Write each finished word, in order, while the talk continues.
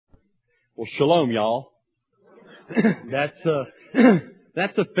Well, shalom, y'all. That's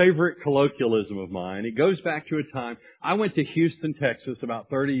a favorite colloquialism of mine. It goes back to a time I went to Houston, Texas about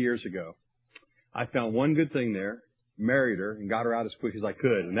 30 years ago. I found one good thing there, married her, and got her out as quick as I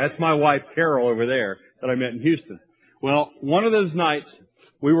could. And that's my wife, Carol, over there that I met in Houston. Well, one of those nights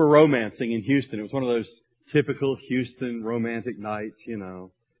we were romancing in Houston. It was one of those typical Houston romantic nights,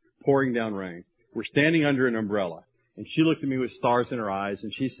 pouring down rain. We're standing under an umbrella. And she looked at me with stars in her eyes,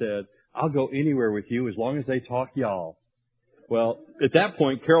 and she said, "I'll go anywhere with you as long as they talk y'all." Well, at that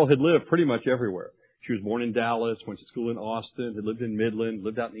point, Carol had lived pretty much everywhere. She was born in Dallas, went to school in Austin, had lived in Midland,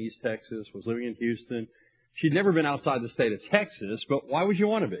 lived out in East Texas, was living in Houston. She'd never been outside the state of Texas, but why would you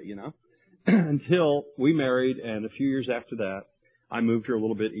want to be, Until we married, and a few years after that, I moved her a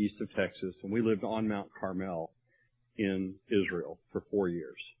little bit east of Texas, and we lived on Mount Carmel in Israel for 4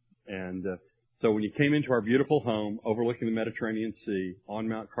 years. And so when you came into our beautiful home overlooking the Mediterranean Sea on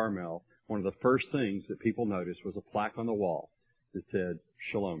Mount Carmel, one of the first things that people noticed was a plaque on the wall that said,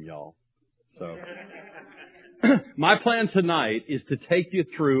 "Shalom, y'all." So my plan tonight is to take you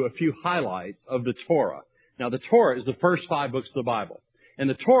through a few highlights of the Torah. Now, the Torah is the first 5 books of the Bible. And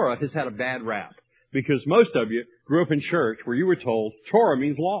the Torah has had a bad rap because most of you grew up in church where you were told Torah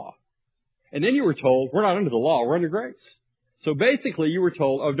means law. And then you were told, we're not under the law, we're under grace. So basically you were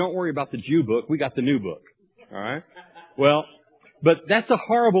told, oh, don't worry about the Jew book, we got the new book. All right? Well, but that's a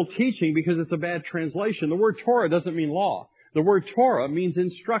horrible teaching because it's a bad translation. The word Torah doesn't mean law. The word Torah means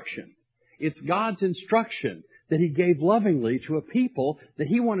instruction. It's God's instruction that He gave lovingly to a people that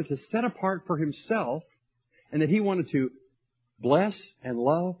He wanted to set apart for Himself and that He wanted to bless and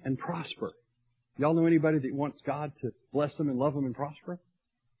love and prosper. Y'all know anybody that wants God to bless them and love them and prosper?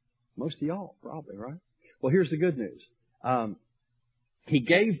 Most of y'all, probably, right? Well, here's the good news. He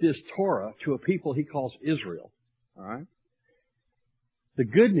gave this Torah to a people He calls Israel. All right? The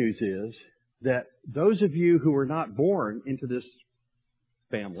good news is that those of you who were not born into this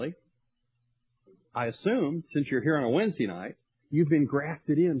family, I assume, since you're here on a Wednesday night, you've been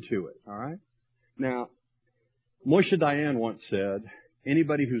grafted into it. All right? Now, Moshe Dayan once said,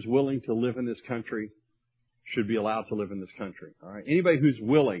 anybody who's willing to live in this country should be allowed to live in this country. All right? Anybody who's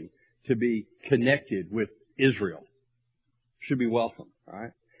willing to be connected with Israel should be welcome. All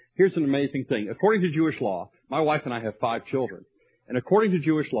right? Here's an amazing thing. According to Jewish law, my wife and I have 5 children. And according to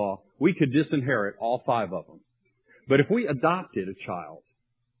Jewish law, we could disinherit all 5 of them. But if we adopted a child,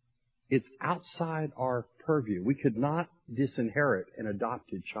 it's outside our purview. We could not disinherit an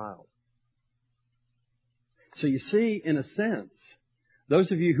adopted child. So you see, in a sense,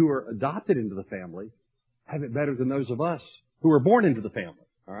 those of you who are adopted into the family have it better than those of us who are born into the family.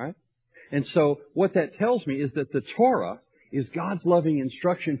 All right? And so what that tells me is that the Torah is God's loving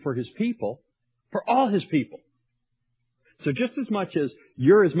instruction for His people, for all His people. So just as much as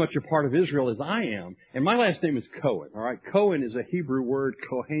you're as much a part of Israel as I am, and my last name is Cohen, all right? Cohen is a Hebrew word,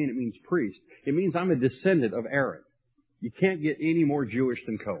 Kohen, it means priest. It means I'm a descendant of Aaron. You can't get any more Jewish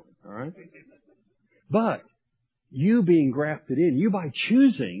than Cohen, all right? But you being grafted in, you by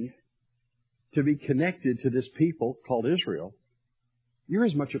choosing to be connected to this people called Israel, you're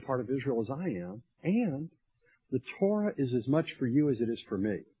as much a part of Israel as I am, and the Torah is as much for you as it is for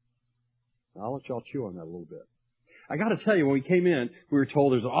me. Now, I'll let y'all chew on that a little bit. I got to tell you, when we came in, we were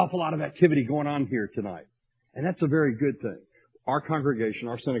told there's an awful lot of activity going on here tonight. And that's a very good thing. Our congregation,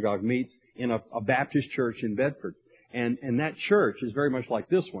 our synagogue, meets in a Baptist church in Bedford. And that church is very much like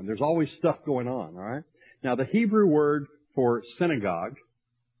this one. There's always stuff going on, all right? Now, the Hebrew word for synagogue,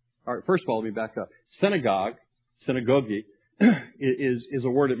 all right, first of all, let me back up. Synagogue, synagogue, is a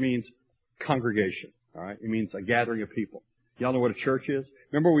word that means congregation, all right? It means a gathering of people. Y'all know what a church is?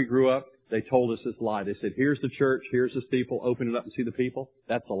 Remember when we grew up? They told us this lie. They said, here's the church, here's the steeple, open it up and see the people.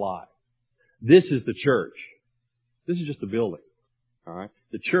 That's a lie. This is the church. This is just a building. All right?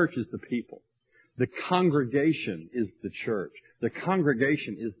 The church is the people. The congregation is the church. The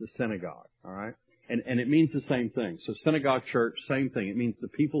congregation is the synagogue. All right? And it means the same thing. So synagogue, church, same thing. It means the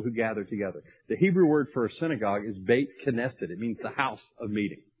people who gather together. The Hebrew word for a synagogue is Beit Knesset. It means the house of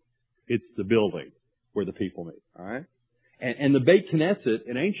meeting. It's the building where the people meet. All right? And the Beit Knesset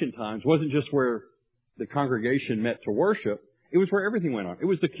in ancient times wasn't just where the congregation met to worship. It was where everything went on. It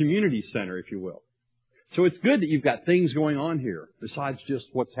was the community center, if you will. So it's good that you've got things going on here besides just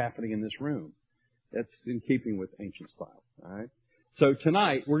what's happening in this room. That's in keeping with ancient style. All right. So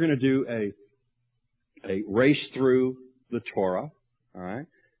tonight we're going to do a race through the Torah. All right.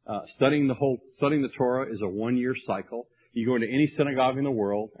 Studying the Torah is a 1-year cycle. You go into any synagogue in the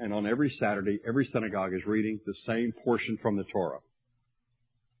world, and on every Saturday, every synagogue is reading the same portion from the Torah.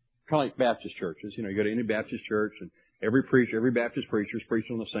 Kind of like Baptist churches. You go to any Baptist church, Every preacher, every Baptist preacher is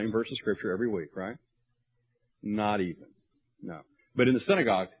preaching on the same verse of Scripture every week, right? Not even. No. But in the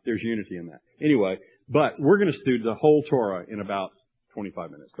synagogue, there's unity in that. Anyway, but we're going to study the whole Torah in about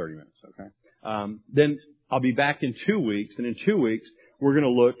 25 minutes, 30 minutes, okay? Then I'll be back in 2 weeks, and in 2 weeks, we're going to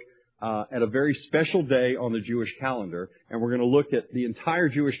look at a very special day on the Jewish calendar, and we're going to look at the entire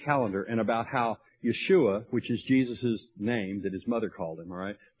Jewish calendar and about how Yeshua, which is Jesus' name that his mother called him, all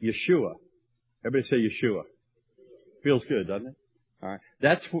right? Yeshua. Everybody say Yeshua. Feels good, doesn't it? All right.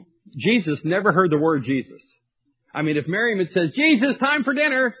 Jesus never heard the word Jesus. I mean, if Miriam had said, Jesus, time for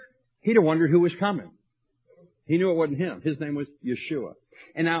dinner, he'd have wondered who was coming. He knew it wasn't him. His name was Yeshua.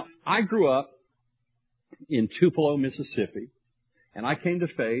 And now, I grew up in Tupelo, Mississippi, and I came to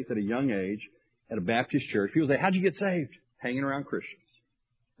faith at a young age at a Baptist church. People say, how'd you get saved? Hanging around Christians.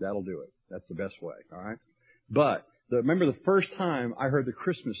 That'll do it. That's the best way, all right? But remember the first time I heard the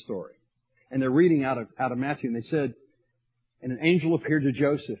Christmas story, and they're reading out of Matthew, and they said, and an angel appeared to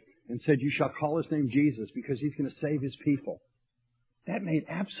Joseph and said, you shall call his name Jesus because he's going to save his people. That made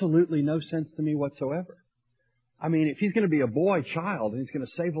absolutely no sense to me whatsoever. I mean, if he's going to be a boy child and he's going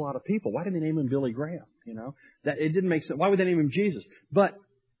to save a lot of people, why didn't they name him Billy Graham? You know, that it didn't make sense. Why would they name him Jesus? But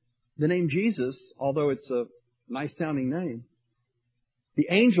the name Jesus, although it's a nice sounding name, the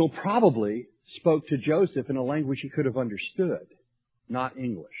angel probably spoke to Joseph in a language he could have understood, not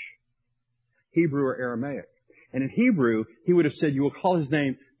English, Hebrew or Aramaic. And in Hebrew, he would have said, you will call his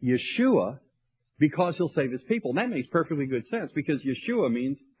name Yeshua because he'll save his people. And that makes perfectly good sense because Yeshua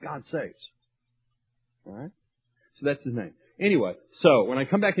means God saves. All right? So that's his name. Anyway, so when I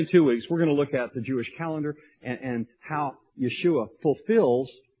come back in 2 weeks, we're going to look at the Jewish calendar and how Yeshua fulfills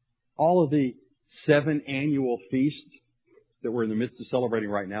all of the 7 annual feasts that we're in the midst of celebrating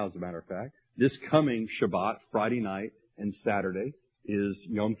right now, as a matter of fact. This coming Shabbat, Friday night and Saturday, is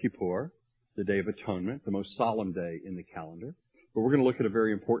Yom Kippur, the Day of Atonement, the most solemn day in the calendar. But we're going to look at a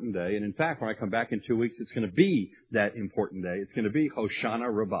very important day. And in fact, when I come back in 2 weeks, it's going to be that important day. It's going to be Hoshana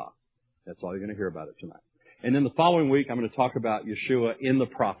Rabbah. That's all you're going to hear about it tonight. And then the following week, I'm going to talk about Yeshua in the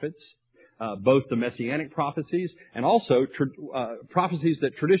prophets, both the Messianic prophecies and also prophecies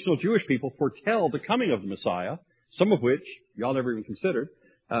that traditional Jewish people foretell the coming of the Messiah, some of which y'all never even considered.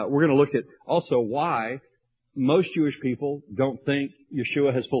 We're going to look at also why most Jewish people don't think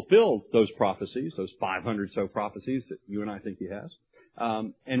Yeshua has fulfilled those prophecies, those 500 so prophecies that you and I think he has.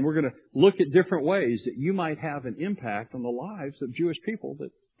 And we're going to look at different ways that you might have an impact on the lives of Jewish people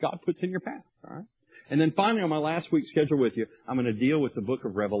that God puts in your path. All right? And then finally, on my last week's schedule with you, I'm going to deal with the book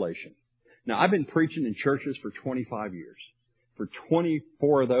of Revelation. Now, I've been preaching in churches for 25 years. For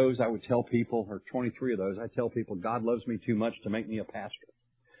 24 of those, I would tell people, or 23 of those, I tell people, God loves me too much to make me a pastor.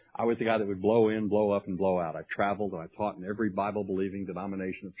 I was the guy that would blow in, blow up, and blow out. I traveled and I taught in every Bible-believing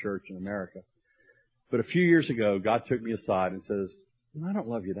denomination of church in America. But a few years ago, God took me aside and says, I don't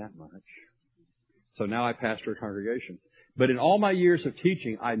love you that much. So now I pastor a congregation. But in all my years of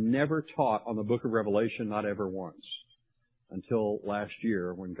teaching, I never taught on the book of Revelation, not ever once, until last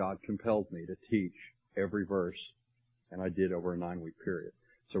year when God compelled me to teach every verse, and I did over a 9-week period.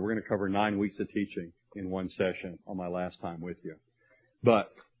 So we're going to cover 9 weeks of teaching in one session on my last time with you.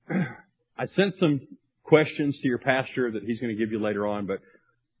 But I sent some questions to your pastor that he's going to give you later on, but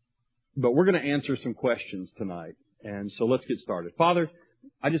we're going to answer some questions tonight. And so let's get started. Father,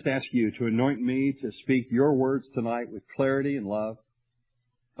 I just ask you to anoint me to speak your words tonight with clarity and love.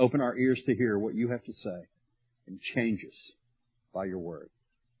 Open our ears to hear what you have to say and change us by your word.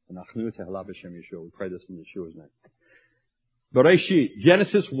 We pray this in Yeshua's name. Bereshit,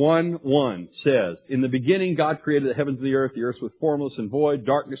 Genesis 1:1 says, in the beginning God created the heavens and the earth was formless and void.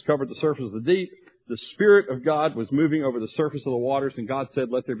 Darkness covered the surface of the deep. The Spirit of God was moving over the surface of the waters, and God said,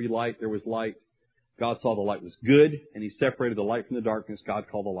 let there be light. There was light. God saw the light was good, and he separated the light from the darkness. God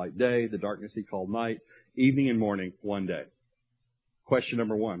called the light day, the darkness he called night, evening and morning, one day. Question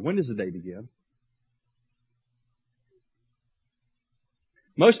number 1, when does the day begin?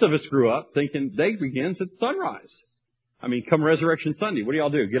 Most of us grew up thinking day begins at sunrise. I mean, come Resurrection Sunday, what do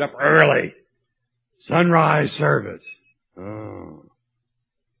y'all do? Get up early. Sunrise service. Oh.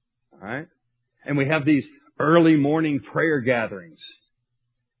 All right? And we have these early morning prayer gatherings.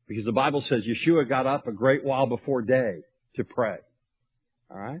 Because the Bible says Yeshua got up a great while before day to pray.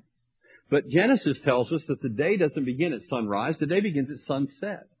 All right? But Genesis tells us that the day doesn't begin at sunrise. The day begins at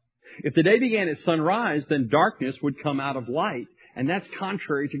sunset. If the day began at sunrise, then darkness would come out of light. And that's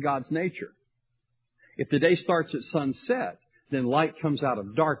contrary to God's nature. If the day starts at sunset, then light comes out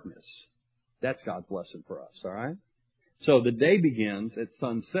of darkness. That's God's blessing for us. All right? So the day begins at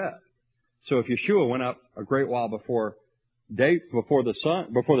sunset. So if Yeshua went up a great while before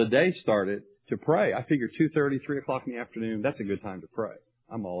the day started to pray. I figure 2:30, 3 o'clock in the afternoon, that's a good time to pray.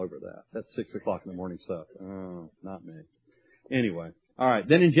 I'm all over that. That's 6 o'clock in the morning stuff. Oh, not me. Anyway. All right.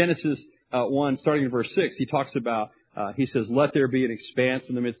 Then in Genesis 1, starting in verse 6, he talks about, he says, let there be an expanse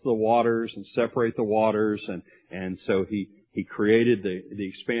in the midst of the waters and separate the waters. And so he created the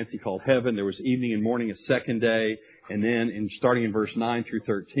expanse he called heaven. There was evening and morning a second day. And then starting in verse 9 through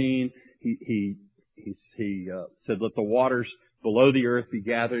 13, he said, let the waters below the earth be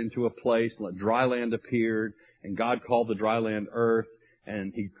gathered into a place, and let dry land appeared. And God called the dry land earth,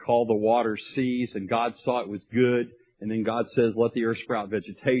 and He called the waters seas, and God saw it was good. And then God says, let the earth sprout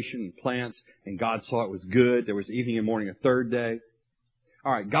vegetation and plants, and God saw it was good. There was evening and morning a third day.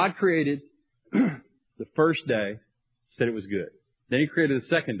 All right, God created the first day, said it was good. Then He created the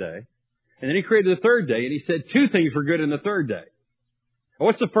second day, and then He created the third day, and He said two things were good in the third day. Well,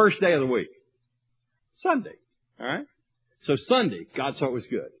 what's the first day of the week? Sunday. All right? So Sunday, God saw it was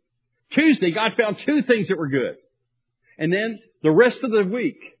good. Tuesday, God found two things that were good. And then the rest of the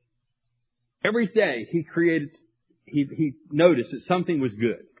week, every day, He noticed that something was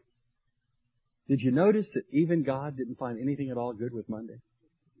good. Did you notice that even God didn't find anything at all good with Monday?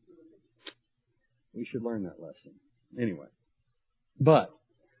 We should learn that lesson. Anyway. But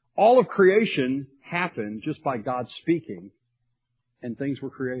all of creation happened just by God speaking, and things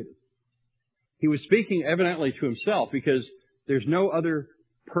were created. He was speaking evidently to Himself because there's no other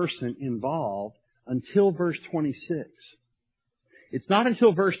person involved until verse 26. It's not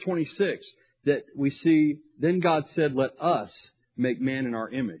until verse 26 that we see, then God said, let us make man in our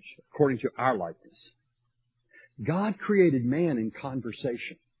image, according to our likeness. God created man in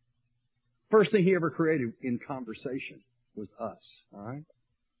conversation. First thing He ever created in conversation was us. All right?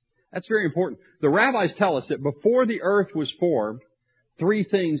 That's very important. The rabbis tell us that before the earth was formed, three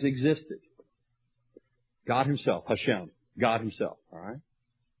things existed. God Himself, Hashem, God Himself, all right?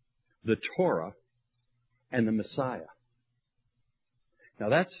 The Torah and the Messiah. Now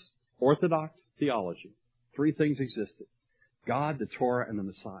that's Orthodox theology. Three things existed. God, the Torah, and the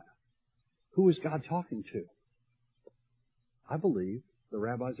Messiah. Who was God talking to? I believe the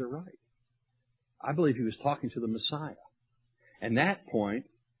rabbis are right. I believe He was talking to the Messiah. And that point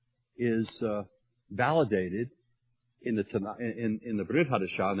is validated in the Brit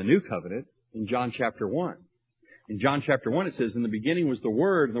Hadashah, in the New Covenant, in John chapter 1. In John chapter 1 it says, in the beginning was the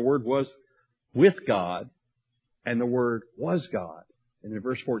Word, and the Word was with God, and the Word was God. And in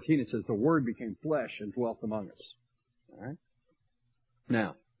verse 14 it says, the Word became flesh and dwelt among us. All right?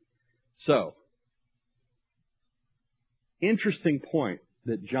 Now, so, interesting point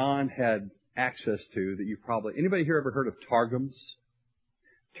that John had access to that you probably... Anybody here ever heard of Targums?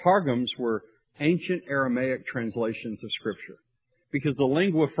 Targums were ancient Aramaic translations of Scripture. Because the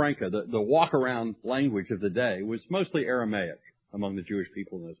lingua franca, the walk-around language of the day, was mostly Aramaic among the Jewish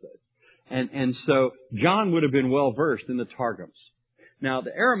people in those days. And so John would have been well-versed in the Targums. Now,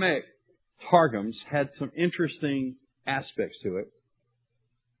 the Aramaic Targums had some interesting aspects to it.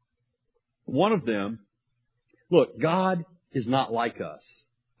 One of them, look, God is not like us.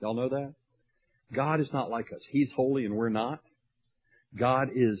 Y'all know that? God is not like us. He's holy and we're not. God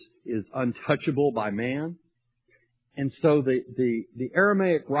is untouchable by man. And so the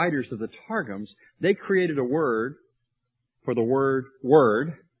Aramaic writers of the Targums, they created a word for the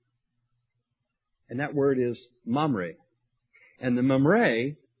word, and that word is mamre. And the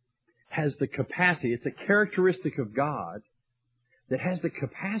mamre has the capacity, it's a characteristic of God that has the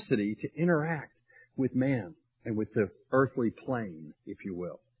capacity to interact with man and with the earthly plane, if you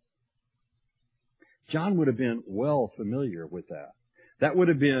will. John would have been well familiar with that. That would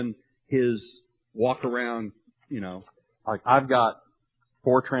have been his walk around. Like I've got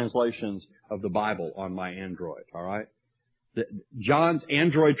 4 translations of the Bible on my Android, all right? John's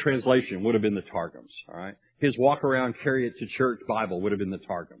Android translation would have been the Targums, all right? His walk around, carry it to church Bible would have been the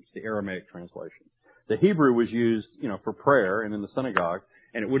Targums, the Aramaic translation. The Hebrew was used, for prayer and in the synagogue,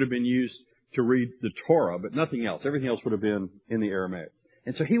 and it would have been used to read the Torah, but nothing else. Everything else would have been in the Aramaic.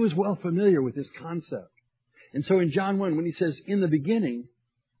 And so he was well familiar with this concept. And so in John 1, when he says, in the beginning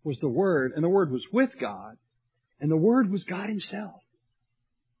was the Word, and the Word was with God, and the Word was God Himself.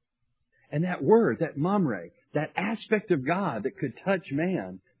 And that Word, that mamre, that aspect of God that could touch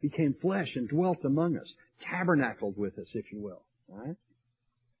man, became flesh and dwelt among us, tabernacled with us, if you will. All right?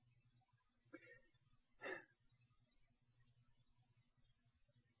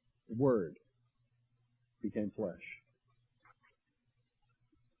 The Word became flesh.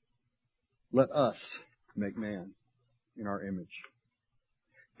 Let us make man in our image.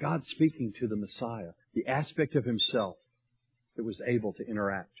 God speaking to the Messiah, the aspect of Himself that was able to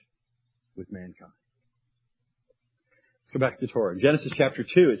interact with mankind. Go back to the Torah. In Genesis chapter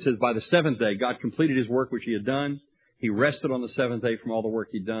 2, it says, by the seventh day, God completed His work which He had done. He rested on the seventh day from all the work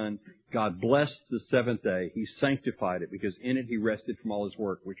He'd done. God blessed the seventh day. He sanctified it because in it He rested from all His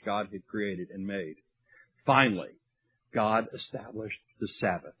work which God had created and made. Finally, God established the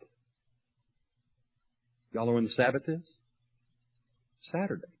Sabbath. Y'all know when the Sabbath is?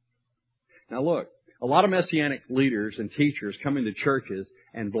 Saturday. Now look, a lot of Messianic leaders and teachers come into churches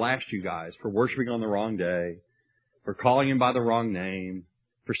and blast you guys for worshiping on the wrong day, for calling Him by the wrong name,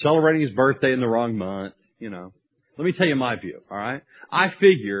 for celebrating His birthday in the wrong month, Let me tell you my view, all right? I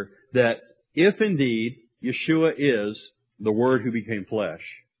figure that if indeed Yeshua is the Word who became flesh,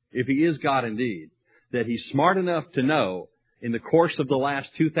 if He is God indeed, that He's smart enough to know in the course of the last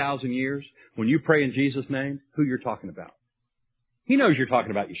 2,000 years, when you pray in Jesus' name, who you're talking about. He knows you're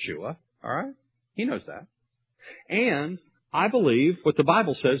talking about Yeshua, all right? He knows that. And I believe what the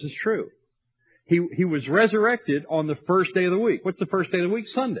Bible says is true. He was resurrected on the first day of the week. What's the first day of the week?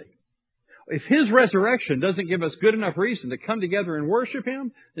 Sunday. If His resurrection doesn't give us good enough reason to come together and worship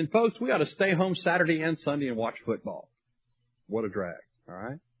Him, then folks, we ought to stay home Saturday and Sunday and watch football. What a drag, all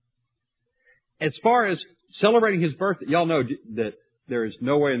right? As far as celebrating His birthday, y'all know that there is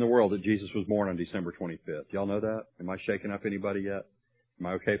no way in the world that Jesus was born on December 25th. Y'all know that? Am I shaking up anybody yet? Am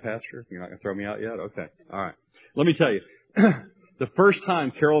I okay, Pastor? You're not going to throw me out yet? Okay. All right. Let me tell you, the first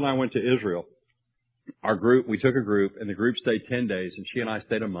time Carol and I went to Israel, we took a group, and the group stayed 10 days, and she and I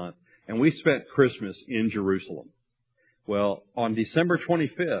stayed a month, and we spent Christmas in Jerusalem. Well, on December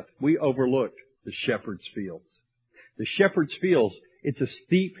 25th, we overlooked the Shepherd's Fields. The Shepherd's Fields, it's a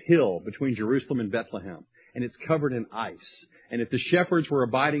steep hill between Jerusalem and Bethlehem, and it's covered in ice. And if the shepherds were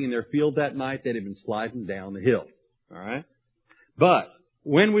abiding in their field that night, they'd have been sliding down the hill. All right? But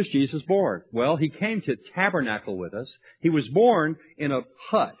when was Jesus born? Well, He came to tabernacle with us. He was born in a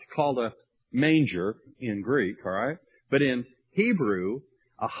hut called a manger in Greek, all right? But in Hebrew,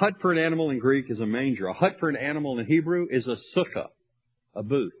 a hut for an animal in Greek is a manger. A hut for an animal in Hebrew is a sukkah, a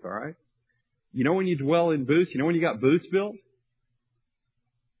booth, all right? You know when you dwell in booths? You know when you got booths built?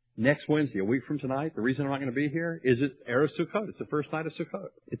 Next Wednesday, a week from tonight, the reason I'm not going to be here is it's Erev Sukkot. It's the first night of Sukkot.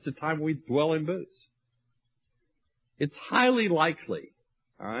 It's the time we dwell in booths. It's highly likely,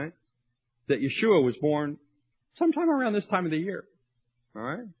 all right, that Yeshua was born sometime around this time of the year, all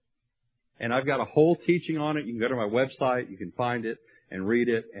right? And I've got a whole teaching on it. You can go to my website. You can find it and read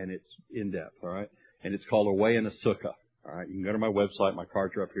it, and it's in depth, all right? And it's called A Way in a Sukkah, all right? You can go to my website. My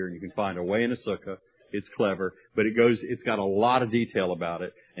cards are up here, and you can find A Way in a Sukkah. It's clever, but it's got a lot of detail about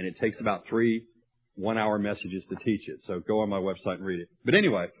it, and it takes about 3 one-hour messages to teach it. So go on my website and read it. But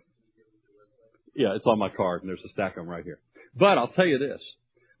anyway, yeah, it's on my card, and there's a stack of them right here. But I'll tell you this.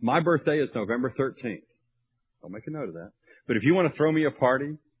 My birthday is November 13th. I'll make a note of that. But if you want to throw me a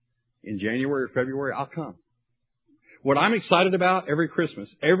party in January or February, I'll come. What I'm excited about every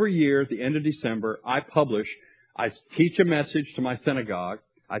Christmas, every year at the end of December, I teach a message to my synagogue.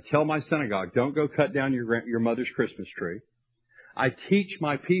 I tell my synagogue, don't go cut down your mother's Christmas tree. I teach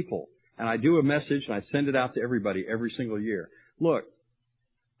my people, and I do a message, and I send it out to everybody every single year. Look,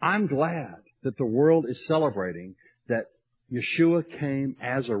 I'm glad that the world is celebrating that Yeshua came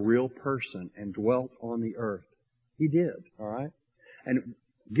as a real person and dwelt on the earth. He did, all right? And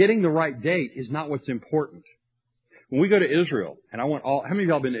getting the right date is not what's important. When we go to Israel, and how many of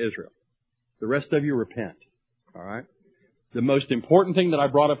y'all been to Israel? The rest of you repent, all right? The most important thing that I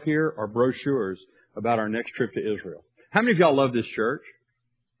brought up here are brochures about our next trip to Israel. How many of y'all love this church?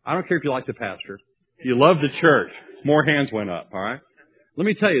 I don't care if you like the pastor. You love the church. More hands went up, all right? Let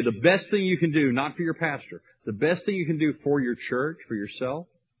me tell you, the best thing you can do, not for your pastor, the best thing you can do for your church, for yourself,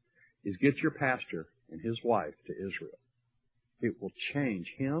 is get your pastor and his wife to Israel. It will change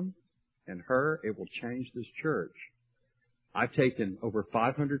him and her. It will change this church. I've taken over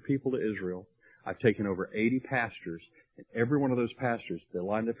 500 people to Israel. I've taken over 80 pastors, and every one of those pastors that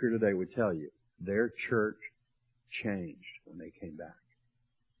lined up here today would tell you their church changed when they came back.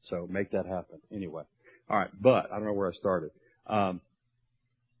 So make that happen. Anyway. All right. But I don't know where I started.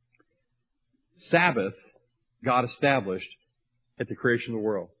 Sabbath, God established at the creation of the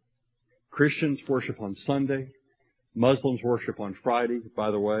world. Christians worship on Sunday. Muslims worship on Friday.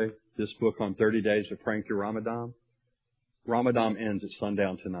 By the way, this book on 30 days of praying through Ramadan ends at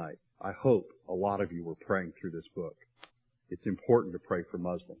sundown tonight. I hope a lot of you were praying through this book. It's important to pray for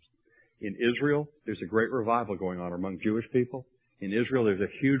Muslims. In Israel, there's a great revival going on among Jewish people. In Israel, there's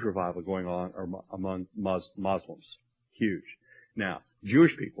a huge revival going on among Muslims. Huge. Now,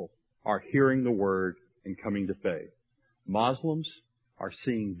 Jewish people are hearing the word and coming to faith. Muslims are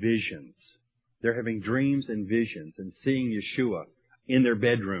seeing visions. They're having dreams and visions and seeing Yeshua in their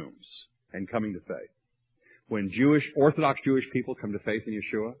bedrooms and coming to faith. When Orthodox Jewish people come to faith in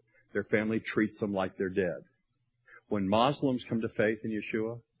Yeshua, their family treats them like they're dead. When Muslims come to faith in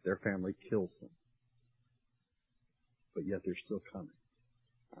Yeshua, their family kills them. But yet they're still coming.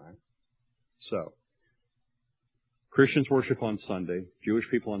 All right? So, Christians worship on Sunday, Jewish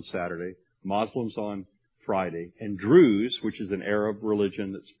people on Saturday, Muslims on Friday, and Druze, which is an Arab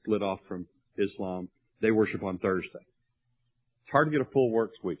religion that split off from Islam, they worship on Thursday. It's hard to get a full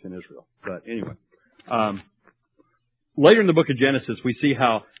works week in Israel. But anyway. Later in the book of Genesis, we see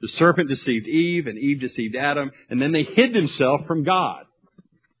how the serpent deceived Eve and Eve deceived Adam, and then they hid themselves from God.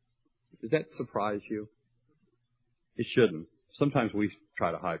 Does that surprise you? It shouldn't. Sometimes we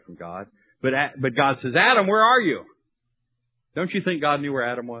try to hide from God. But God says, Adam, where are you? Don't you think God knew where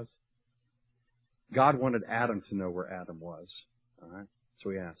Adam was? God wanted Adam to know where Adam was. All right? So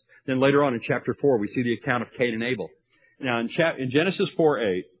he asked. Then later on in chapter 4, we see the account of Cain and Abel. Now in Genesis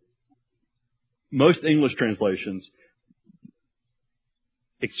 4:8, most English translations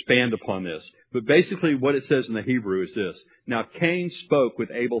expand upon this. But basically what it says in the Hebrew is this. Now Cain spoke with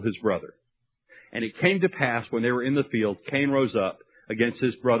Abel his brother. And it came to pass when they were in the field, Cain rose up against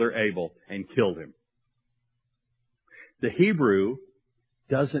his brother Abel and killed him. The Hebrew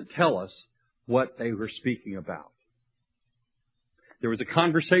doesn't tell us what they were speaking about. There was a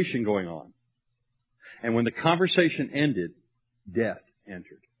conversation going on. And when the conversation ended, death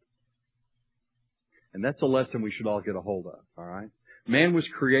entered. And that's a lesson we should all get a hold of, all right? Man was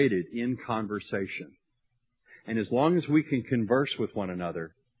created in conversation. And as long as we can converse with one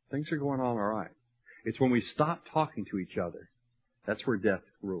another, things are going on all right. It's when we stop talking to each other, that's where death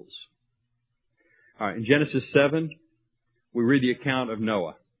rules. All right, in Genesis 7, we read the account of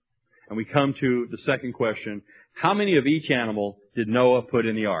Noah. And we come to the second question. How many of each animal did Noah put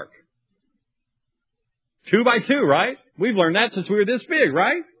in the ark? 2 by 2, right? We've learned that since we were this big,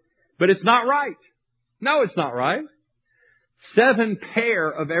 right? But it's not right. No, it's not right. 7 pair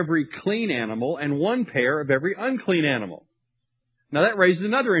of every clean animal and 1 pair of every unclean animal. Now that raises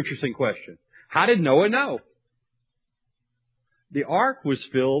another interesting question. How did Noah know? The ark was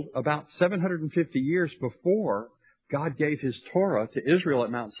filled about 750 years before God gave His Torah to Israel at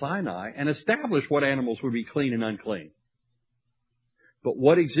Mount Sinai and established what animals would be clean and unclean. But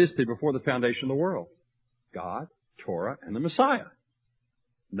what existed before the foundation of the world? God, Torah, and the Messiah.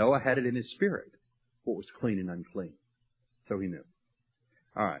 Noah had it in his spirit, what was clean and unclean. So he knew.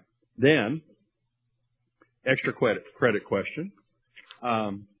 All right. Then, extra credit question.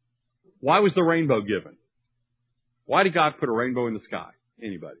 Why was the rainbow given? Why did God put a rainbow in the sky?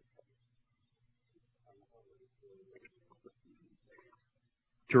 Anybody?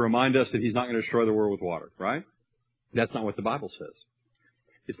 To remind us that He's not going to destroy the world with water, right? That's not what the Bible says.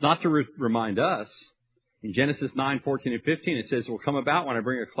 It's not to remind us. In Genesis 9:14 and 15, it says, it will come about when I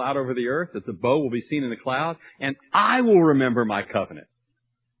bring a cloud over the earth, that the bow will be seen in the cloud, and I will remember my covenant.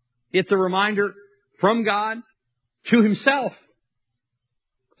 It's a reminder from God to Himself,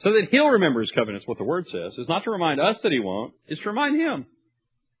 so that He'll remember His covenant. That's what the Word says. It's not to remind us that He won't. It's to remind Him.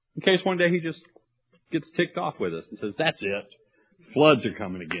 In case one day He just gets ticked off with us and says, that's it. Floods are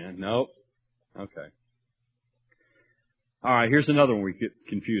coming again. Nope. Okay. All right, here's another one we get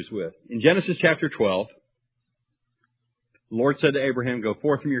confused with. In Genesis chapter 12, the Lord said to Abraham, go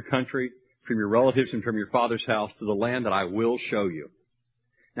forth from your country, from your relatives, and from your father's house to the land that I will show you.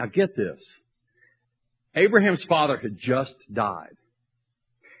 Now get this. Abraham's father had just died.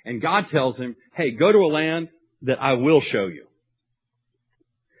 And God tells him, hey, go to a land that I will show you.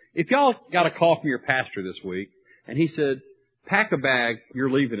 If y'all got a call from your pastor this week, and he said, pack a bag,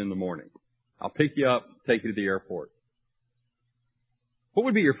 you're leaving in the morning. I'll pick you up, take you to the airport. What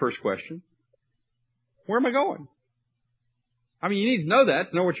would be your first question? Where am I going? I mean, you need to know that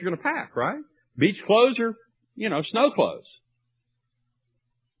to know what you're going to pack, right? Beach clothes or, snow clothes.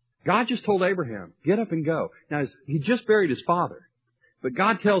 God just told Abraham, get up and go. Now, he just buried his father. But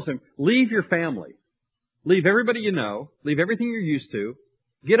God tells him, leave your family. Leave everybody you know. Leave everything you're used to.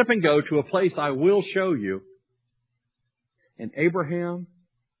 Get up and go to a place I will show you. And Abraham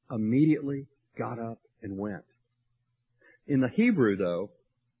immediately got up and went. In the Hebrew, though,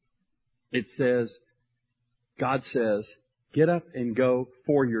 it says, God says, get up and go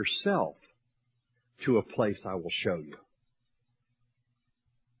for yourself to a place I will show you.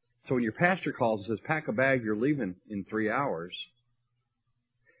 So when your pastor calls and says, pack a bag, you're leaving in 3 hours,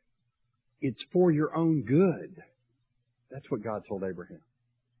 it's for your own good. That's what God told Abraham.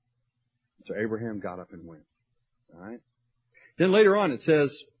 So Abraham got up and went. All right? Then later on it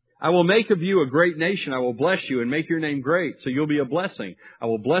says, I will make of you a great nation. I will bless you and make your name great, so you'll be a blessing. I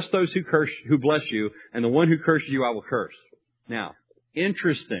will bless those who bless you, and the one who curses you I will curse. Now,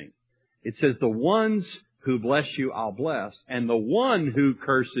 interesting. It says the ones who bless you, I'll bless, and the one who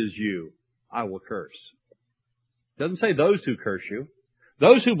curses you, I will curse. It doesn't say those who curse you.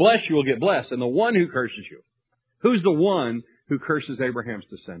 Those who bless you will get blessed, and the one who curses you. Who's the one who curses Abraham's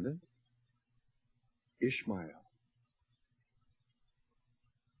descendant? Ishmael.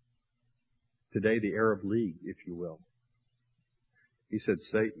 Today, the Arab League, if you will. He said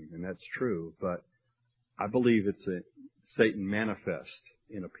Satan, and that's true, but I believe it's a Satan manifest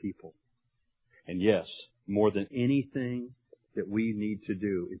in a people. And yes, more than anything that we need to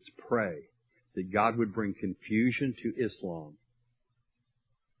do, it's pray that God would bring confusion to Islam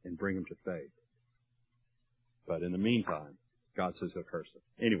and bring them to faith. But in the meantime, God says He'll curse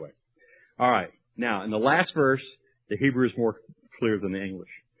them. Anyway. All right. Now, in the last verse, the Hebrew is more clear than the English.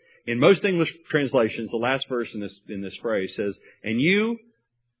 In most English translations, the last verse in this phrase says, and you,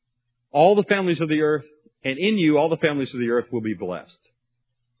 all the families of the earth, and in you, all the families of the earth will be blessed.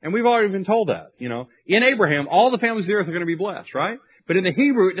 And we've already been told that, In Abraham, all the families of the earth are going to be blessed, right? But in the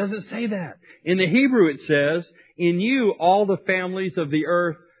Hebrew, it doesn't say that. In the Hebrew, it says, in you, all the families of the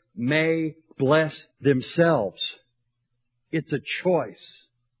earth may bless themselves. It's a choice.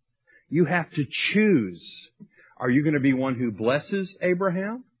 You have to choose. Are you going to be one who blesses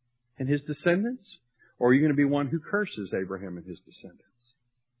Abraham and his descendants? Or are you going to be one who curses Abraham and his descendants?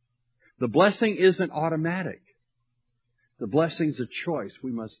 The blessing isn't automatic. The blessing's a choice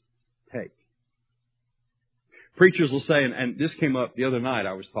we must take. Preachers will say, and this came up the other night,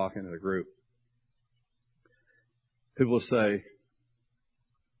 I was talking to a group. People will say,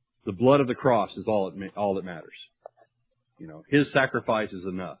 the blood of the cross is all that matters. His sacrifice is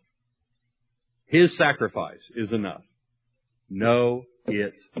enough. His sacrifice is enough. No,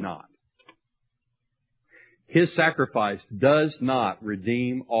 it's not. His sacrifice does not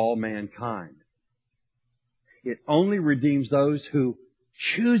redeem all mankind. It only redeems those who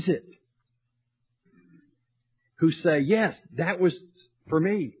choose it. Who say, yes, that was for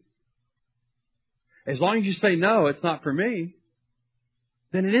me. As long as you say, no, it's not for me,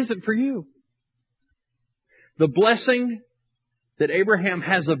 then it isn't for you. The blessing that Abraham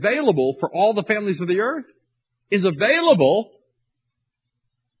has available for all the families of the earth is available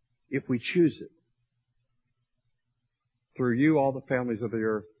if we choose it. Through you, all the families of the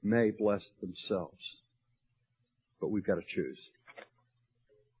earth may bless themselves. But we've got to choose.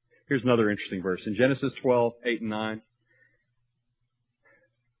 Here's another interesting verse. In Genesis 12, 8 and 9.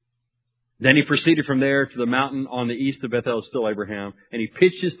 Then he proceeded from there to the mountain on the east of Bethel, still Abraham, and he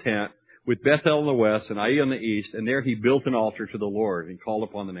pitched his tent with Bethel on the west and Ai on the east, and there he built an altar to the Lord and called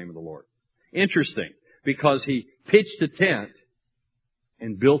upon the name of the Lord. Interesting, because he pitched a tent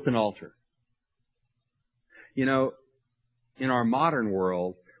and built an altar. In our modern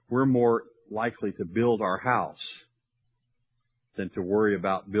world, we're more likely to build our house than to worry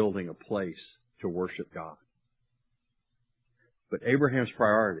about building a place to worship God. But Abraham's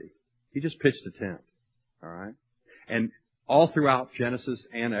priority, he just pitched a tent. All right? And all throughout Genesis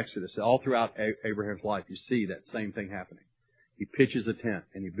and Exodus, all throughout Abraham's life, you see that same thing happening. He pitches a tent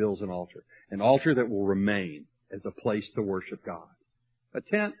and he builds an altar that will remain as a place to worship God. A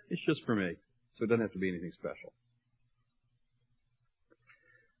tent is just for me, so it doesn't have to be anything special.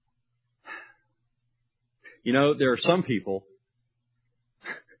 There are some people.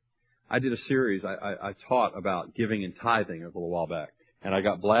 I did a series, I taught about giving and tithing a little while back. And I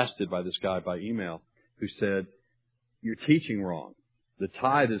got blasted by this guy by email who said, you're teaching wrong. The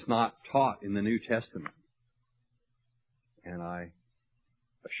tithe is not taught in the New Testament. And I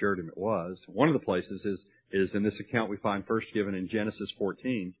assured him it was. One of the places is in this account we find first given in Genesis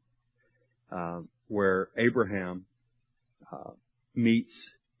 14, where Abraham meets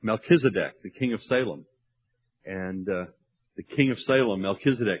Melchizedek, the king of Salem. And the king of Salem,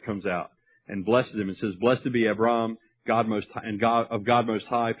 Melchizedek, comes out and blesses him and says, blessed be Abram, God most high, and God of God most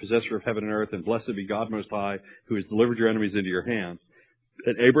high, possessor of heaven and earth, and blessed be God most high, who has delivered your enemies into your hand.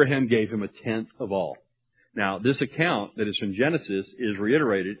 And Abraham gave him a tenth of all. Now, this account that is from Genesis is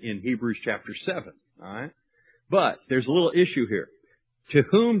reiterated in Hebrews chapter 7. All right? But there's a little issue here. To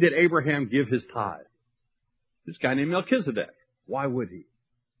whom did Abraham give his tithe? This guy named Melchizedek. Why would he?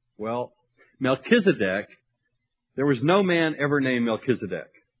 Well, Melchizedek, there was no man ever named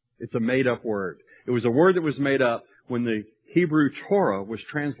Melchizedek. It's a made-up word. It was a word that was made up when the Hebrew Torah was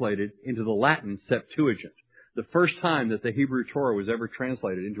translated into the Latin Septuagint. The first time that the Hebrew Torah was ever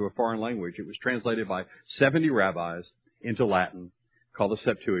translated into a foreign language, it was translated by 70 rabbis into Latin, called the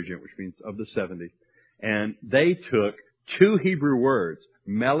Septuagint, which means of the 70. And they took two Hebrew words,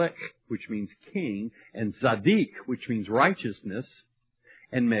 Melech, which means king, and Zadik, which means righteousness,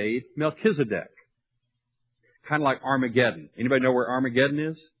 and made Melchizedek. Kind of like Armageddon. Anybody know where Armageddon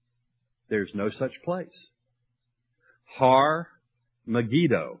is? There's no such place. Har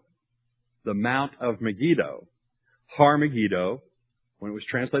Megiddo, the Mount of Megiddo. Har Megiddo, when it was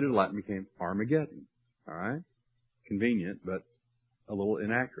translated to Latin, became Armageddon. All right? Convenient, but a little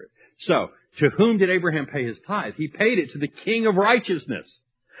inaccurate. So, to whom did Abraham pay his tithe? He paid it to the King of Righteousness.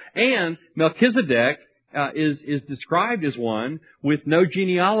 And Melchizedek is described as one with no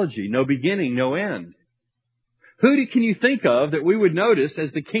genealogy, no beginning, no end. Who can you think of that we would notice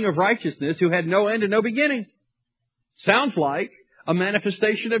as the King of Righteousness who had no end and no beginning? Sounds like a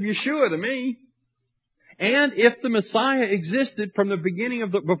manifestation of Yeshua to me. And if the Messiah existed from the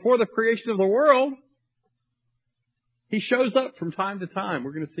beginning before the creation of the world, He shows up from time to time.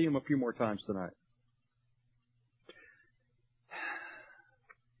 We're going to see Him a few more times tonight.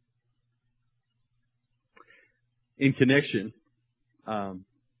 In connection,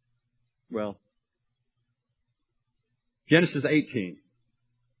 Genesis 18.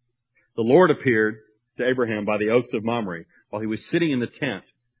 The Lord appeared to Abraham by the oaks of Mamre while he was sitting in the tent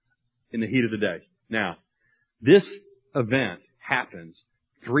in the heat of the day. Now, this event happens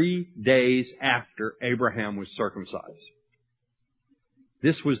 3 days after Abraham was circumcised.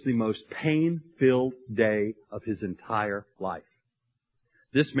 This was the most pain-filled day of his entire life.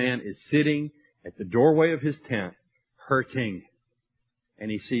 This man is sitting at the doorway of his tent, hurting,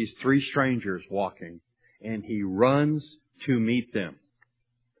 and he sees 3 strangers walking, and he runs to meet them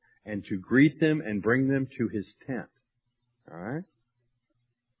and to greet them and bring them to his tent. All right?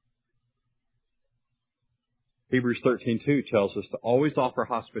 Hebrews 13:2 tells us to always offer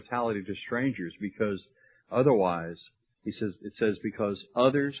hospitality to strangers because otherwise, it says, because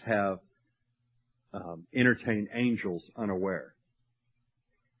others have entertained angels unaware.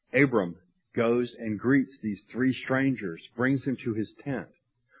 Abram goes and greets these 3 strangers, brings them to his tent,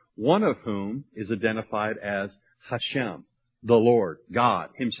 one of whom is identified as Hashem, the Lord, God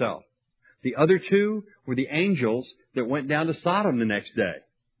Himself. The other 2 were the angels that went down to Sodom the next day.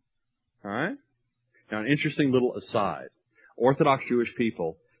 All right? Now, an interesting little aside. Orthodox Jewish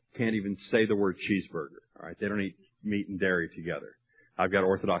people can't even say the word cheeseburger. All right? They don't eat meat and dairy together. I've got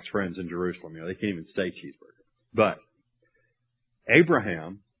Orthodox friends in Jerusalem. They can't even say cheeseburger. But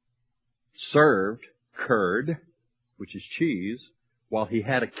Abraham served curd, which is cheese, while he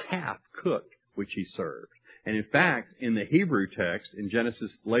had a calf cooked, which he served. And in fact, in the Hebrew text,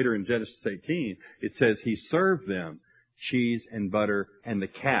 later in Genesis 18, it says he served them cheese and butter and the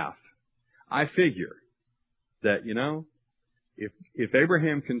calf. I figure that, if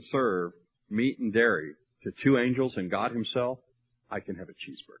Abraham can serve meat and dairy to 2 angels and God Himself, I can have a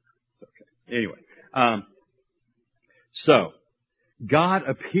cheeseburger. Okay. Anyway, so God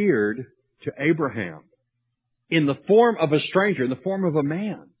appeared to Abraham in the form of a stranger, in the form of a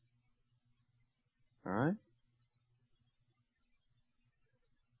man. All right?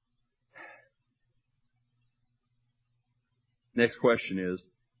 Next question is,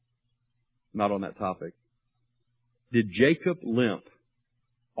 not on that topic. Did Jacob limp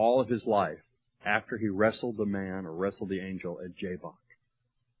all of his life after he wrestled the man or wrestled the angel at Jabbok?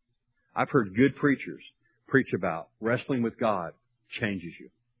 I've heard good preachers preach about wrestling with God changes you.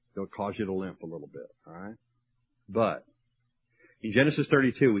 It'll cause you to limp a little bit, all right? But in Genesis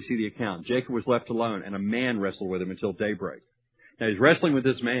 32, we see the account. Jacob was left alone, and a man wrestled with him until daybreak. Now, he's wrestling with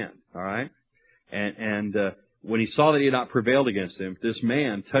this man, all right? And when he saw that he had not prevailed against him, this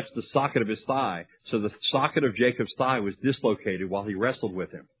man touched the socket of his thigh. So the socket of Jacob's thigh was dislocated while he wrestled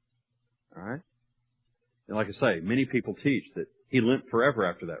with him. All right? And like I say, many people teach that he limped forever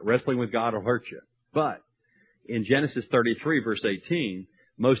after that. Wrestling with God will hurt you. But in Genesis 33, verse 18,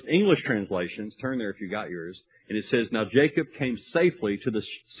 most English translations, turn there if you got yours, and it says, now Jacob came safely to the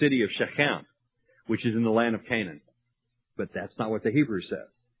city of Shechem, which is in the land of Canaan. But that's not what the Hebrew says.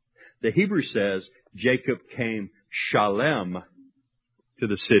 The Hebrew says Jacob came shalem to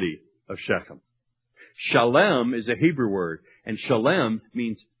the city of Shechem. Shalem is a Hebrew word, and shalem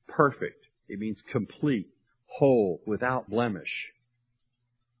means perfect. It means complete, whole, without blemish.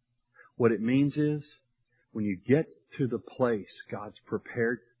 What it means is, when you get to the place God's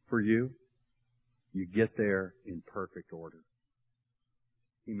prepared for you, you get there in perfect order.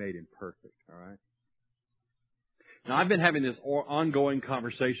 He made him perfect, all right? Now, I've been having this ongoing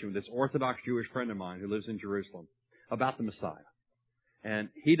conversation with this Orthodox Jewish friend of mine who lives in Jerusalem about the Messiah. And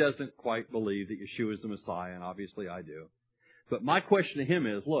he doesn't quite believe that Yeshua is the Messiah, and obviously I do. But my question to him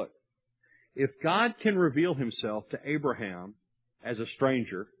is, look, if God can reveal Himself to Abraham as a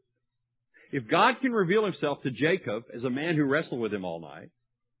stranger, if God can reveal Himself to Jacob as a man who wrestled with him all night,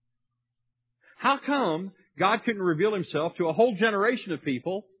 how come God couldn't reveal Himself to a whole generation of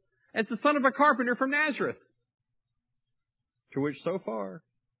people as the son of a carpenter from Nazareth? To which so far,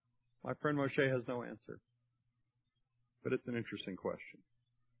 My friend Moshe has no answer. But it's an interesting question.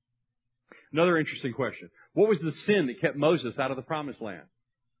 Another interesting question. What was the sin that kept Moses out of the promised land?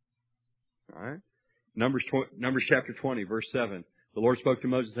 All right. Numbers chapter 20, verse 7. The Lord spoke to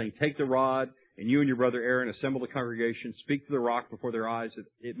Moses saying, take the rod, and you and your brother Aaron assemble the congregation, speak to the rock before their eyes that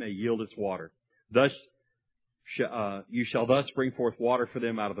it may yield its water. Thus, you shall thus bring forth water for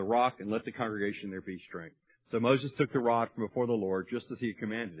them out of the rock, and let the congregation there be strength. So Moses took the rod from before the Lord, just as he had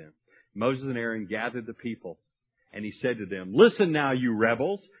commanded him. Moses and Aaron gathered the people, and he said to them, listen now, you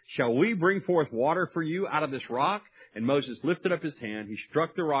rebels, shall we bring forth water for you out of this rock? And Moses lifted up his hand, he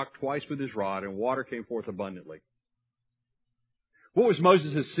struck the rock twice with his rod, and water came forth abundantly. What was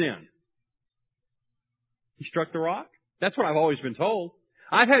Moses' sin? He struck the rock? That's what I've always been told.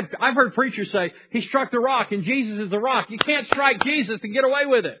 I've heard preachers say, he struck the rock and Jesus is the rock. You can't strike Jesus and get away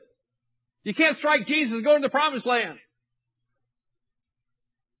with it. You can't strike Jesus and go to the promised land.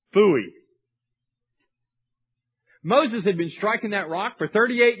 Phooey. Moses had been striking that rock for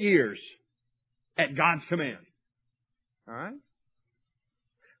 38 years at God's command. All right?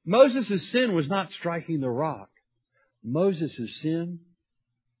 Moses' sin was not striking the rock. Moses' sin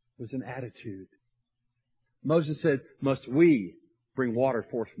was an attitude. Moses said, must we bring water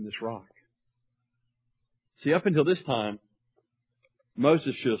forth from this rock? See, up until this time,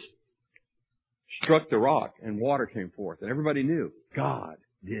 Moses just struck the rock and water came forth. And everybody knew God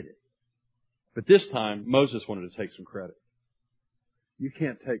did it. But this time, Moses wanted to take some credit. You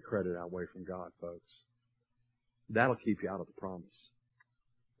can't take credit away from God, folks. That'll keep you out of the promise.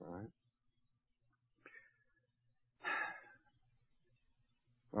 All right?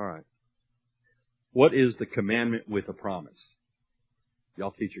 All right. What is the commandment with a promise?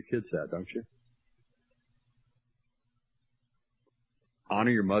 Y'all teach your kids that, don't you?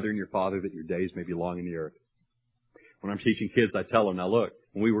 Honor your mother and your father that your days may be long in the earth. When I'm teaching kids, I tell them, now look,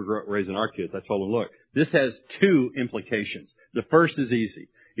 when we were raising our kids, I told them, look, this has two implications. The first is easy.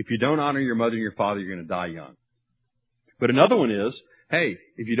 If you don't honor your mother and your father, you're going to die young. But another one is, hey,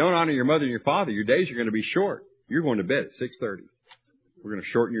 if you don't honor your mother and your father, your days are going to be short. You're going to bed at 6:30. We're going to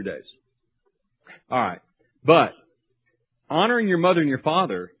shorten your days. All right. But honoring your mother and your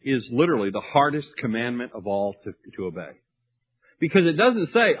father is literally the hardest commandment of all to obey. Because it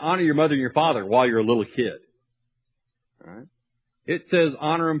doesn't say honor your mother and your father while you're a little kid. All right? It says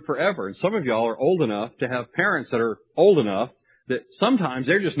honor them forever. And some of y'all are old enough to have parents that are old enough that sometimes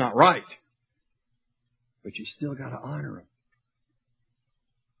they're just not right. But you still got to honor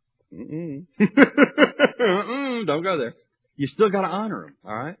them. Don't go there. You still got to honor them,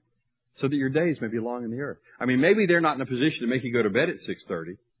 all right? So that your days may be long in the earth. I mean, maybe they're not in a position to make you go to bed at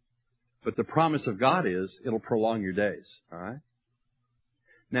 6:30, but the promise of God is it'll prolong your days, all right?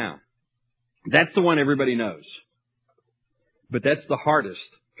 Now, that's the one everybody knows. But that's the hardest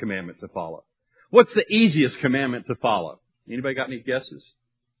commandment to follow. What's the easiest commandment to follow? Anybody got any guesses?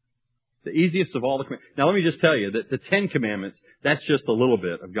 The easiest of all the commandments. Now, let me just tell you that the 10 Commandments, that's just a little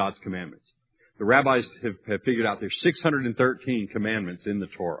bit of God's commandments. The rabbis have figured out there's 613 commandments in the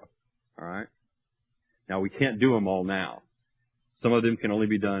Torah. All right? Now, we can't do them all now. Some of them can only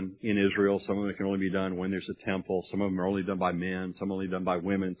be done in Israel. Some of them can only be done when there's a temple. Some of them are only done by men. Some only done by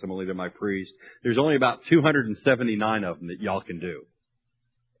women. Some only done by priests. There's only about 279 of them that y'all can do.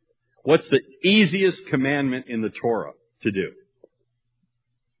 What's the easiest commandment in the Torah to do?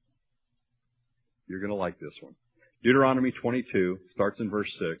 You're going to like this one. Deuteronomy 22 starts in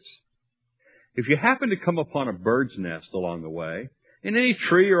verse 6. If you happen to come upon a bird's nest along the way, in any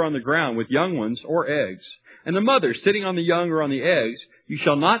tree or on the ground with young ones or eggs, and the mother sitting on the young or on the eggs, you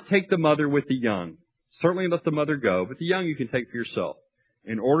shall not take the mother with the young. Certainly let the mother go, but the young you can take for yourself,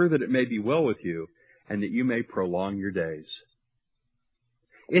 in order that it may be well with you, and that you may prolong your days.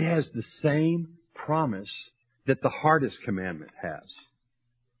 It has the same promise that the hardest commandment has.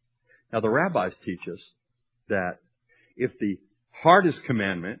 Now, the rabbis teach us that if the hardest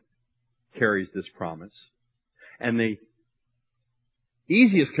commandment carries this promise, and the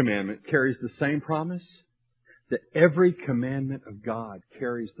easiest commandment carries the same promise, that every commandment of God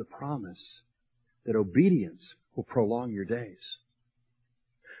carries the promise that obedience will prolong your days.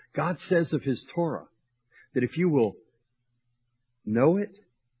 God says of His Torah that if you will know it,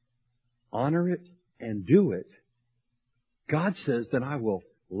 honor it, and do it, God says that I will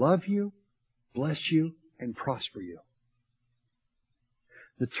love you, bless you, and prosper you.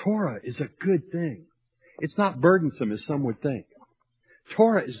 The Torah is a good thing. It's not burdensome as some would think.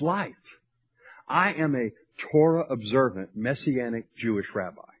 Torah is life. I am a Torah observant, Messianic Jewish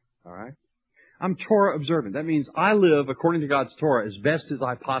rabbi. All right? I'm Torah observant. That means I live according to God's Torah as best as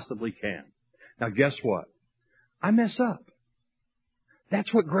I possibly can. Now guess what? I mess up.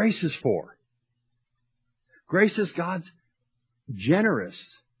 That's what grace is for. Grace is God's generous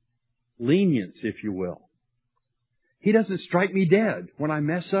lenience, if you will. He doesn't strike me dead when I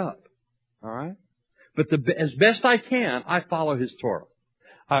mess up. All right? But as best I can, I follow His Torah.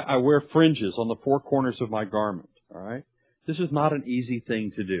 I wear fringes on the four corners of my garment. All right? This is not an easy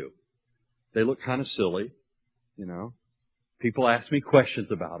thing to do. They look kind of silly, you know. People ask me questions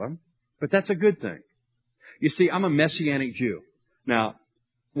about them, but that's a good thing. You see, I'm a Messianic Jew. Now,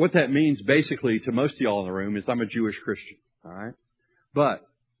 what that means basically to most of y'all in the room is I'm a Jewish Christian. All right? But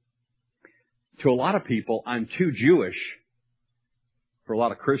to a lot of people, I'm too Jewish for a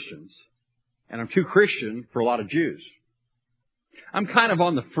lot of Christians, and I'm too Christian for a lot of Jews. I'm kind of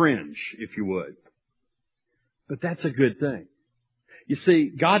on the fringe, if you would. But that's a good thing. You see,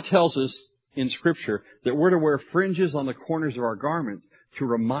 God tells us in Scripture that we're to wear fringes on the corners of our garments to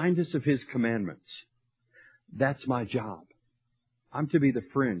remind us of His commandments. That's my job. I'm to be the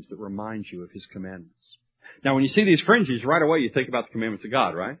fringe that reminds you of His commandments. Now, when you see these fringes, right away you think about the commandments of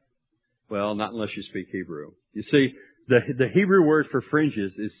God, right? Well, not unless you speak Hebrew. You see, the Hebrew word for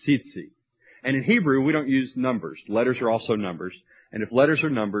fringes is tzitzi. And in Hebrew, we don't use numbers. Letters are also numbers. And if letters are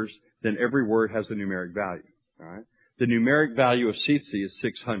numbers, then every word has a numeric value. All right? The numeric value of tzitzi is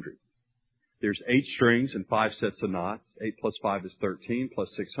 600. There's 8 strings and 5 sets of knots. 8 plus 5 is 13, plus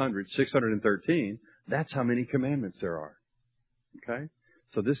 600. 613, that's how many commandments there are. Okay?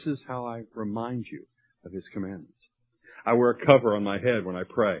 So this is how I remind you of His commandments. I wear a cover on my head when I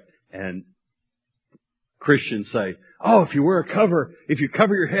pray. And Christians say, oh, if you cover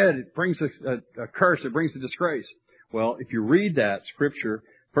your head, it brings a curse, it brings a disgrace. Well, if you read that Scripture,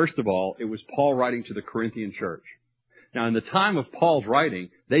 first of all, it was Paul writing to the Corinthian church. Now, in the time of Paul's writing,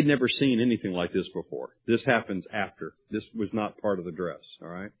 they'd never seen anything like this before. This happens after. This was not part of the dress, all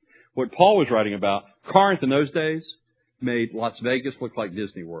right? What Paul was writing about, Corinth in those days made Las Vegas look like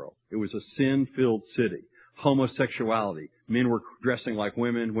Disney World. It was a sin-filled city. Homosexuality. Men were dressing like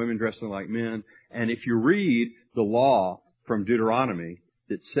women, women dressing like men. And if you read the law from Deuteronomy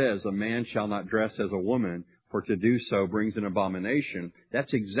that says a man shall not dress as a woman, for to do so brings an abomination,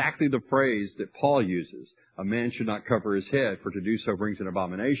 that's exactly the phrase that Paul uses. A man should not cover his head, for to do so brings an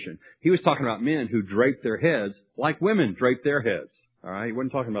abomination. He was talking about men who drape their heads like women drape their heads. All right? He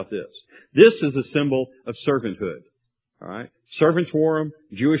wasn't talking about this. This is a symbol of servanthood. All right? Servants wore them.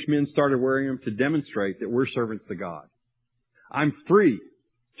 Jewish men started wearing them to demonstrate that we're servants to God. I'm free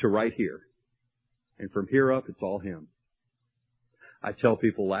to right here. And from here up, it's all Him. I tell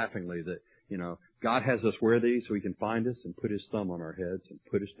people laughingly that, you know, God has us wear these so He can find us and put His thumb on our heads and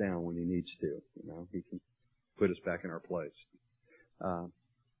put us down when He needs to. You know, He can put us back in our place.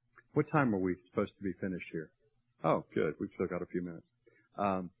 What time are we supposed to be finished here? Oh, good. We've still got a few minutes.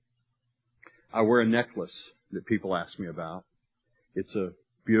 I wear a necklace that people ask me about. It's a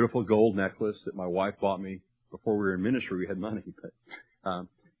beautiful gold necklace that my wife bought me before we were in ministry. We had money, but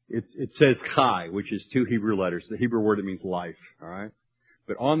it says Chai, which is 2 Hebrew letters. The Hebrew word, it means life. All right.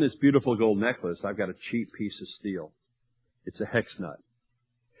 But on this beautiful gold necklace, I've got a cheap piece of steel. It's a hex nut.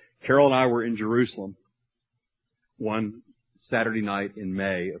 Carol and I were in Jerusalem one Saturday night in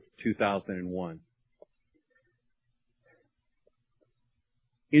May of 2001.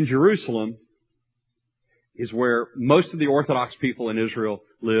 In Jerusalem is where most of the Orthodox people in Israel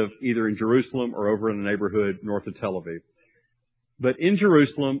live, either in Jerusalem or over in the neighborhood north of Tel Aviv. But in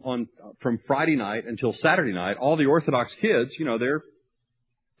Jerusalem, from Friday night until Saturday night, all the Orthodox kids, you know,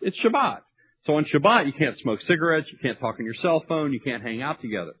 it's Shabbat. So on Shabbat, you can't smoke cigarettes, you can't talk on your cell phone, you can't hang out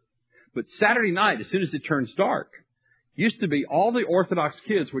together. But Saturday night, as soon as it turns dark, used to be all the Orthodox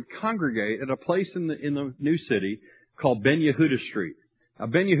kids would congregate at a place in the new city called Ben Yehuda Street. Now,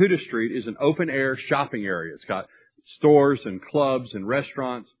 Ben Yehuda Street is an open-air shopping area. It's got stores and clubs and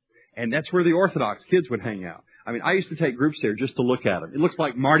restaurants, and that's where the Orthodox kids would hang out. I mean, I used to take groups there just to look at them. It looks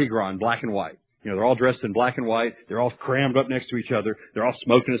like Mardi Gras in black and white. You know, they're all dressed in black and white. They're all crammed up next to each other. They're all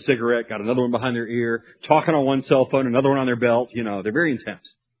smoking a cigarette, got another one behind their ear, talking on one cell phone, another one on their belt. You know, they're very intense.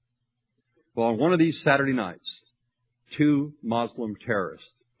 Well, on one of these Saturday nights, 2 Muslim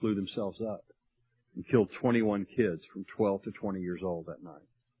terrorists blew themselves up and killed 21 kids from 12 to 20 years old that night.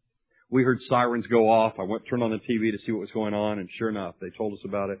 We heard sirens go off. I turned on the TV to see what was going on, and sure enough, they told us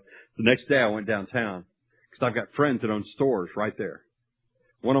about it. The next day, I went downtown because I've got friends that own stores right there.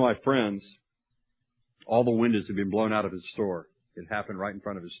 One of my friends, all the windows had been blown out of his store. It happened right in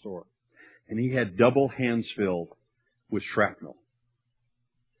front of his store. And he had double hands filled with shrapnel.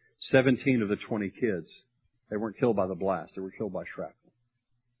 17 of the 20 kids, they weren't killed by the blast. They were killed by shrapnel.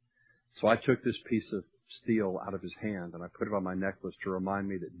 So I took this piece of steel out of his hand and I put it on my necklace to remind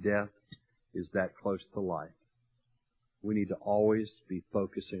me that death is that close to life. We need to always be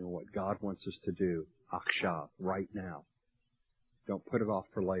focusing on what God wants us to do, akshav, right now. Don't put it off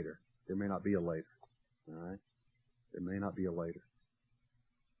for later. There may not be a later. All right? There may not be a later.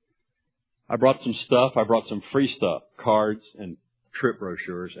 I brought some stuff. I brought some free stuff, cards and trip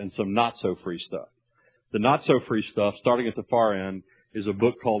brochures, and some not-so-free stuff. The not-so-free stuff, starting at the far end, is a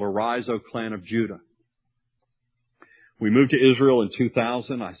book called Arise, O Clan of Judah. We moved to Israel in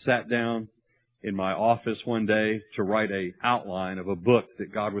 2000. I sat down in my office one day to write an outline of a book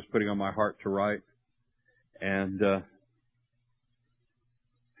that God was putting on my heart to write. And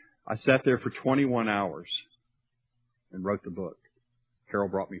I sat there for 21 hours and wrote the book. Carol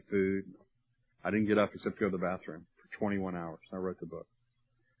brought me food. I didn't get up except to go to the bathroom for 21 hours. I wrote the book.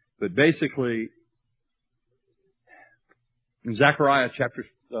 But basically, in Zechariah chapter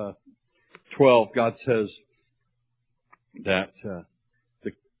 12, God says that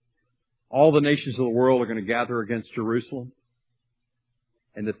all the nations of the world are going to gather against Jerusalem,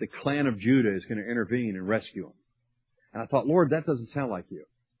 and that the clan of Judah is going to intervene and rescue them. And I thought, Lord, that doesn't sound like you.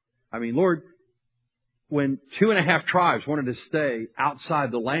 I mean, Lord, when 2.5 tribes wanted to stay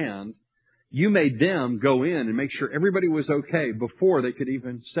outside the land, you made them go in and make sure everybody was okay before they could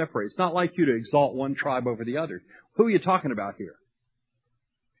even separate. It's not like you to exalt one tribe over the other. Who are you talking about here?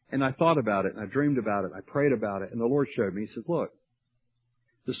 And I thought about it, and I dreamed about it, I prayed about it, and the Lord showed me. He said, look,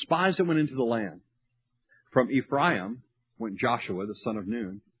 the spies that went into the land, from Ephraim went Joshua, the son of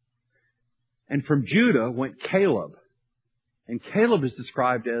Nun, and from Judah went Caleb. And Caleb is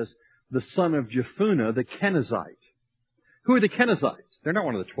described as the son of Jephunneh, the Kenizzite. Who are the Kenizzites? They're not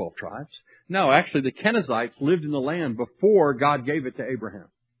one of the 12 tribes. No, actually, the Kenizzites lived in the land before God gave it to Abraham.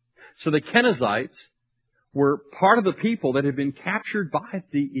 So the Kenizzites were part of the people that had been captured by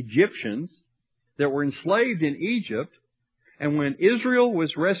the Egyptians that were enslaved in Egypt. And when Israel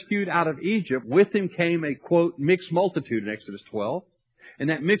was rescued out of Egypt, with him came a, quote, mixed multitude in Exodus 12. And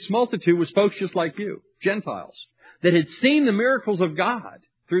that mixed multitude was folks just like you, Gentiles, that had seen the miracles of God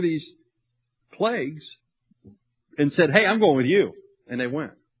through these plagues and said, hey, I'm going with you. And they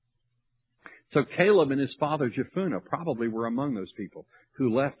went. So Caleb and his father Jephunneh probably were among those people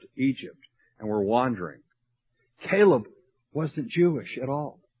who left Egypt and were wandering. Caleb wasn't Jewish at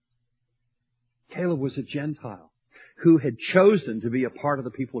all. Caleb was a Gentile who had chosen to be a part of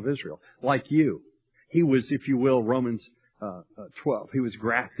the people of Israel, like you. He was, if you will, Romans 12. He was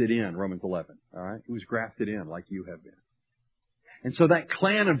grafted in, Romans 11. All right? He was grafted in like you have been. And so that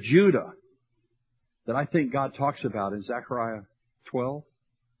clan of Judah that I think God talks about in Zechariah 12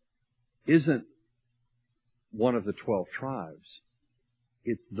 isn't one of the 12 tribes.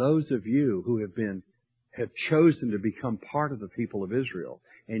 It's those of you who have chosen to become part of the people of Israel.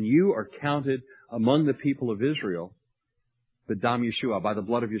 And you are counted among the people of Israel, B'dam Yeshua, by the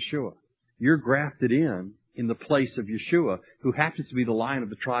blood of Yeshua. You're grafted in the place of Yeshua, who happens to be the Lion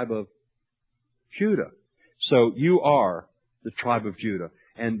of the tribe of Judah. So you are the tribe of Judah.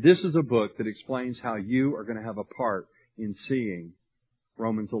 And this is a book that explains how you are going to have a part in seeing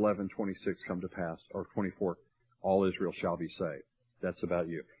Romans 11:26 come to pass, or 24, all Israel shall be saved. That's about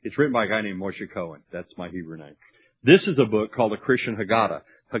you. It's written by a guy named Moshe Cohen. That's my Hebrew name. This is a book called the Christian Haggadah.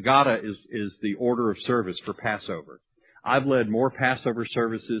 Haggadah is the order of service for Passover. I've led more Passover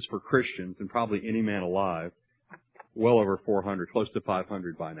services for Christians than probably any man alive. Well over 400, close to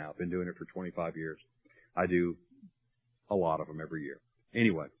 500 by now. I've been doing it for 25 years. I do a lot of them every year.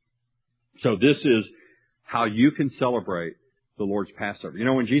 Anyway, so this is how you can celebrate the Lord's Passover. You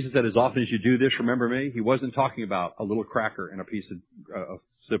know, when Jesus said, as often as you do this, remember me, He wasn't talking about a little cracker and a piece of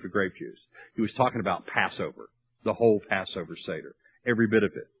sip of grape juice. He was talking about Passover, the whole Passover Seder. Every bit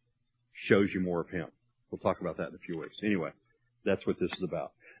of it shows you more of Him. We'll talk about that in a few weeks. Anyway, that's what this is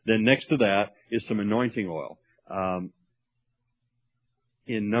about. Then next to that is some anointing oil.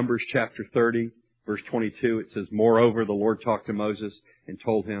 In Numbers chapter 30, verse 22, it says, moreover, the Lord talked to Moses and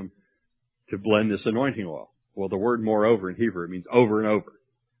told him to blend this anointing oil. Well, the word moreover in Hebrew, it means over and over.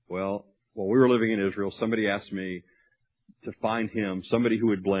 Well, while we were living in Israel, somebody asked me to find him somebody who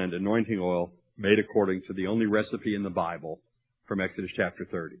would blend anointing oil made according to the only recipe in the Bible from Exodus chapter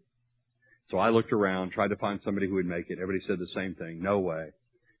 30. So I looked around, tried to find somebody who would make it. Everybody said the same thing. No way.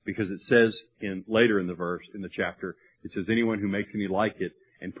 Because it says later in the verse, in the chapter, it says, anyone who makes any like it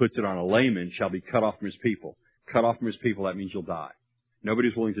and puts it on a layman shall be cut off from his people. Cut off from his people, that means you'll die.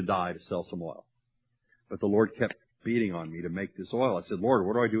 Nobody's willing to die to sell some oil. But the Lord kept beating on me to make this oil. I said, Lord,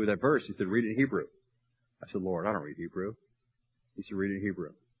 what do I do with that verse? He said, read it in Hebrew. I said, Lord, I don't read Hebrew. He said, read it in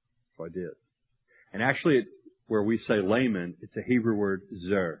Hebrew. So I did. And actually, where we say layman, it's a Hebrew word,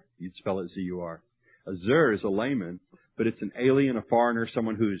 zer. You'd spell it Z-U-R. A zer is a layman, but it's an alien, a foreigner,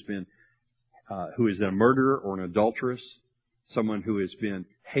 someone who's been who is a murderer or an adulteress, someone who has been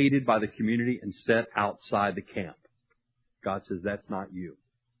hated by the community and set outside the camp. God says, that's not you.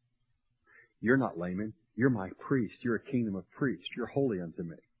 You're not layman. You're my priest. You're a kingdom of priests. You're holy unto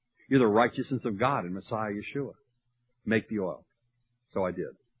me. You're the righteousness of God in Messiah Yeshua. Make the oil. So I did.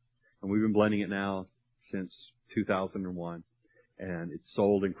 And we've been blending it now since 2001. And it's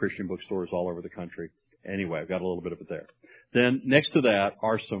sold in Christian bookstores all over the country. Anyway, I've got a little bit of it there. Then next to that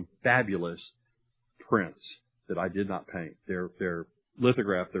are some fabulous prints that I did not paint. They're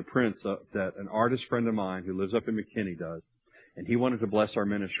lithographed. They're prints that an artist friend of mine who lives up in McKinney does. And he wanted to bless our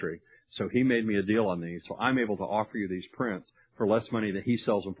ministry. So he made me a deal on these. So I'm able to offer you these prints for less money than he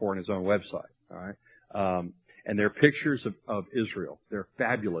sells them for on his own website. All right. And they're pictures of Israel. They're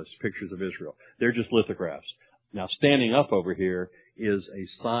fabulous pictures of Israel. They're just lithographs. Now, standing up over here is a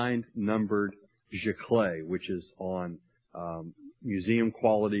signed, numbered giclée, which is on museum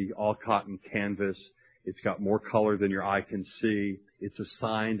quality, all cotton canvas. It's got more color than your eye can see. It's a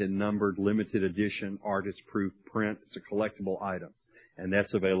signed and numbered limited edition artist-proof print. It's a collectible item. And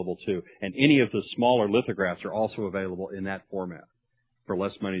that's available too. And any of the smaller lithographs are also available in that format. For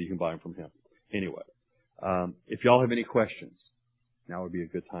less money, you can buy them from him. Anyway, if y'all have any questions, now would be a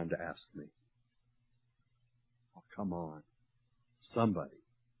good time to ask me. Oh, come on. Somebody.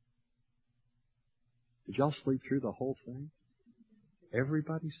 Did y'all sleep through the whole thing?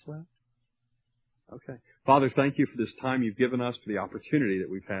 Everybody slept? Okay. Father, thank you for this time you've given us, for the opportunity that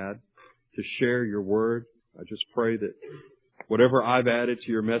we've had to share your word. I just pray that whatever I've added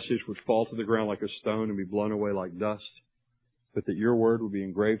to your message would fall to the ground like a stone and be blown away like dust, but that your word would be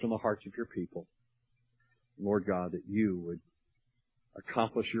engraved on the hearts of your people. Lord God, that you would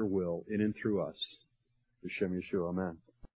accomplish your will in and through us. B'Shem Yeshua, amen.